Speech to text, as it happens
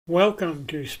Welcome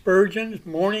to Spurgeon's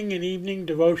Morning and Evening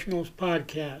Devotionals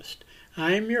Podcast.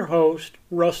 I am your host,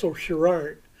 Russell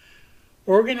Sherrard.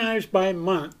 Organized by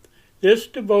month, this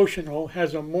devotional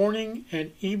has a morning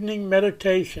and evening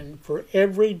meditation for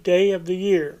every day of the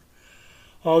year.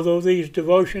 Although these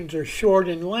devotions are short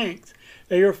in length,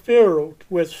 they are filled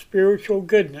with spiritual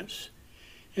goodness.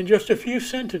 In just a few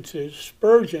sentences,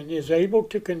 Spurgeon is able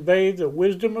to convey the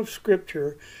wisdom of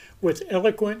Scripture with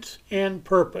eloquence and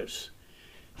purpose.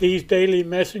 These daily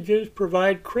messages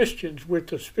provide Christians with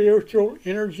the spiritual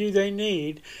energy they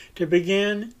need to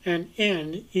begin and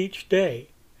end each day.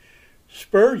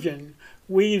 Spurgeon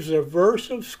weaves a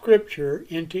verse of Scripture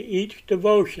into each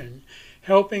devotion,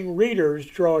 helping readers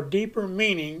draw deeper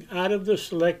meaning out of the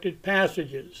selected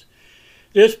passages.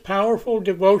 This powerful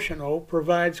devotional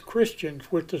provides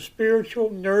Christians with the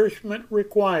spiritual nourishment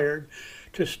required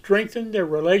to strengthen their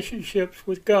relationships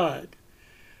with God.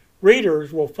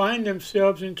 Readers will find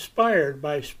themselves inspired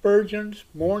by Spurgeon's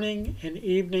morning and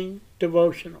evening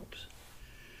devotionals.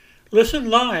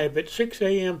 Listen live at 6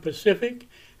 a.m. Pacific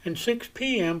and 6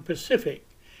 p.m. Pacific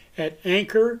at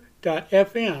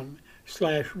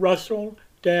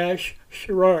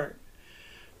anchor.fm/Russell-Sherrard.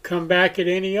 Come back at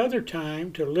any other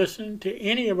time to listen to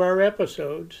any of our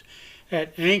episodes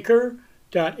at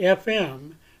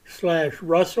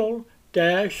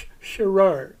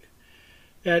anchor.fm/Russell-Sherrard.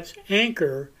 That's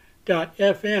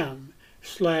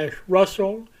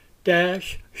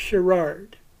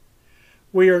anchor.fm/Russell-Sherrard.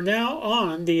 We are now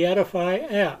on the Edify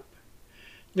app.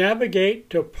 Navigate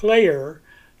to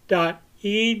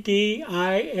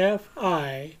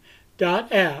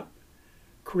player.edifi.app,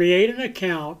 create an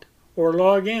account, or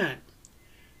log in.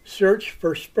 Search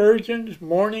for Spurgeon's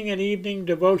Morning and Evening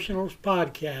Devotionals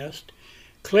Podcast,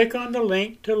 click on the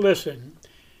link to listen,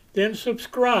 then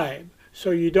subscribe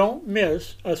so you don't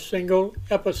miss a single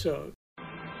episode.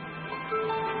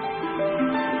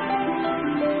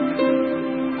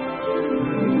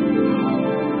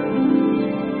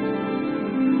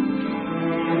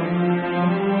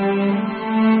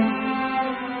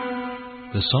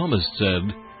 The psalmist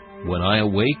said, "When I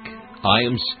awake, I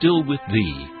am still with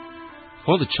Thee."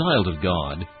 For the child of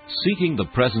God, seeking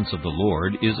the presence of the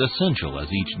Lord is essential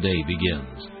as each day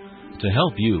begins. To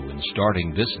help you in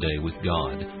starting this day with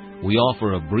God, we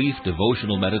offer a brief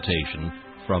devotional meditation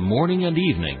from Morning and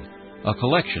Evening, a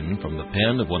collection from the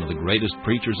pen of one of the greatest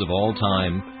preachers of all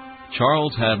time,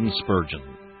 Charles Haddon Spurgeon.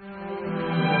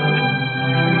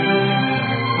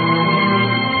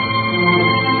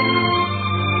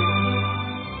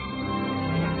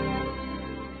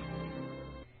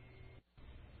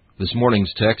 This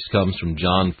morning's text comes from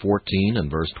John 14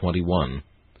 and verse 21.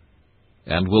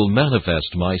 "And will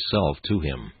manifest myself to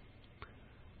him."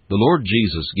 The Lord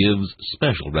Jesus gives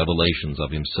special revelations of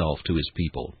himself to his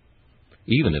people.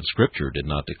 Even if Scripture did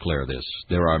not declare this,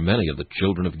 there are many of the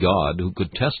children of God who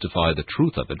could testify the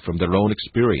truth of it from their own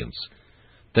experience.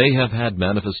 They have had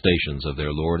manifestations of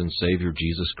their Lord and Savior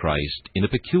Jesus Christ in a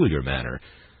peculiar manner,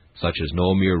 such as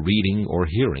no mere reading or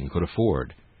hearing could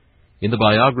afford. In the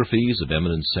biographies of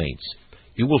eminent saints,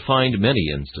 you will find many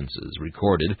instances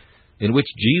recorded in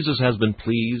which Jesus has been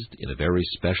pleased in a very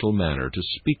special manner to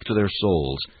speak to their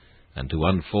souls and to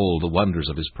unfold the wonders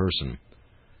of His person.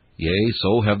 Yea,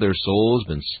 so have their souls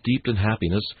been steeped in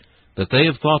happiness that they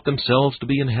have thought themselves to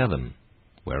be in heaven,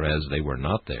 whereas they were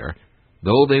not there,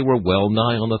 though they were well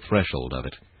nigh on the threshold of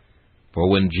it. For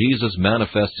when Jesus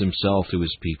manifests Himself to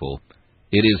His people,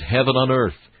 it is heaven on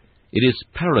earth, it is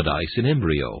paradise in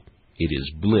embryo, it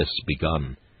is bliss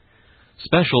begun.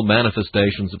 Special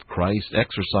manifestations of Christ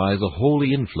exercise a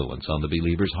holy influence on the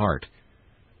believer's heart.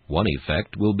 One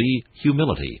effect will be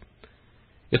humility.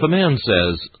 If a man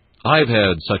says, "I've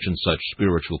had such and such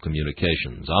spiritual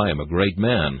communications, I am a great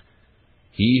man,"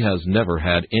 he has never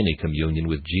had any communion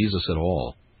with Jesus at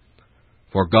all.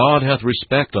 For God hath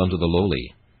respect unto the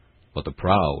lowly, but the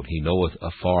proud He knoweth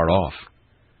afar off.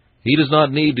 He does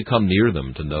not need to come near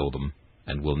them to know them,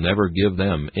 and will never give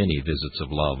them any visits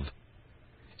of love.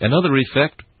 Another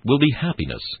effect will be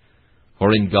happiness,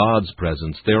 for in God's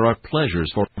presence there are pleasures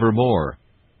forevermore.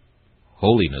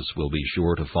 Holiness will be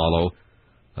sure to follow.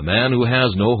 A man who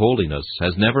has no holiness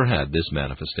has never had this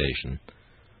manifestation.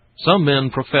 Some men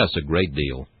profess a great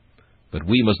deal, but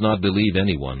we must not believe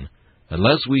anyone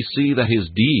unless we see that his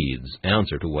deeds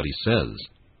answer to what he says.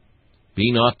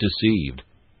 Be not deceived.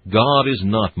 God is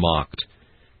not mocked.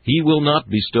 He will not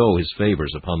bestow His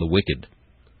favors upon the wicked.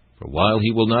 For while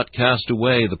He will not cast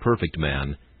away the perfect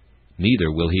man,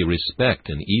 neither will He respect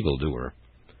an evildoer.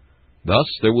 Thus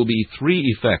there will be three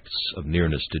effects of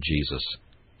nearness to Jesus: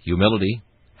 humility,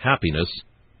 happiness,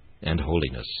 and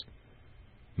holiness.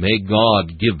 May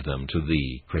God give them to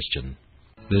thee, Christian.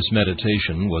 This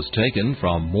meditation was taken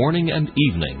from Morning and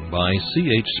Evening by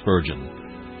C.H. Spurgeon.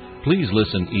 Please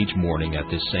listen each morning at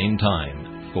this same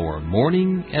time for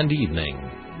Morning and Evening.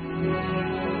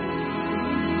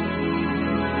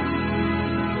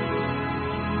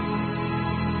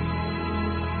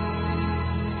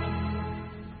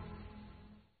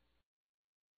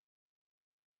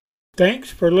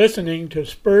 Thanks for listening to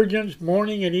Spurgeon's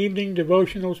Morning and Evening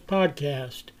Devotionals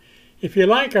podcast. If you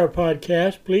like our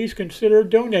podcast, please consider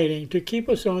donating to keep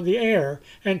us on the air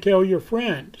and tell your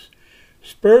friends.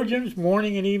 Spurgeon's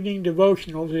Morning and Evening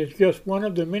Devotionals is just one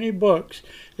of the many books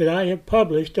that I have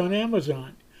published on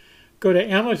Amazon. Go to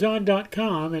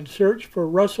Amazon.com and search for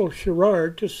Russell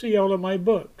Sherrard to see all of my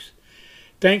books.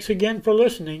 Thanks again for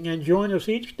listening, and join us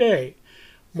each day,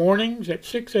 mornings at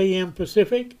 6 a.m.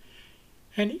 Pacific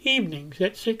and evenings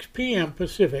at 6 p.m.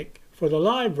 Pacific for the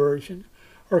live version,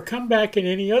 or come back at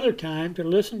any other time to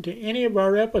listen to any of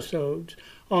our episodes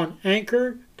on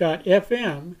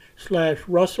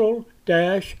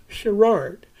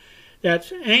anchor.fm/Russell-Sherrard.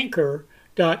 That's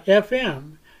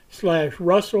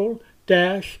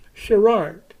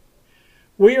anchor.fm/Russell-Sherrard.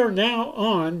 We are now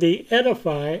on the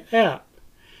Edify app.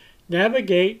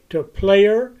 Navigate to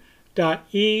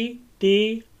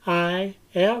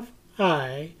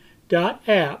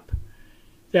player.edifi.app.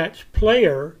 That's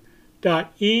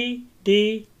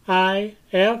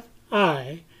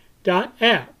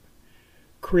player.edifi.app.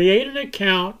 Create an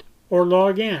account or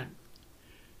log in.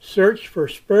 Search for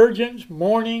Spurgeon's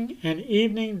Morning and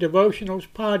Evening Devotionals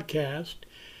podcast.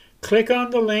 Click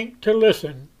on the link to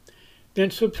listen, then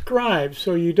subscribe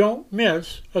so you don't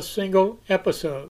miss a single episode.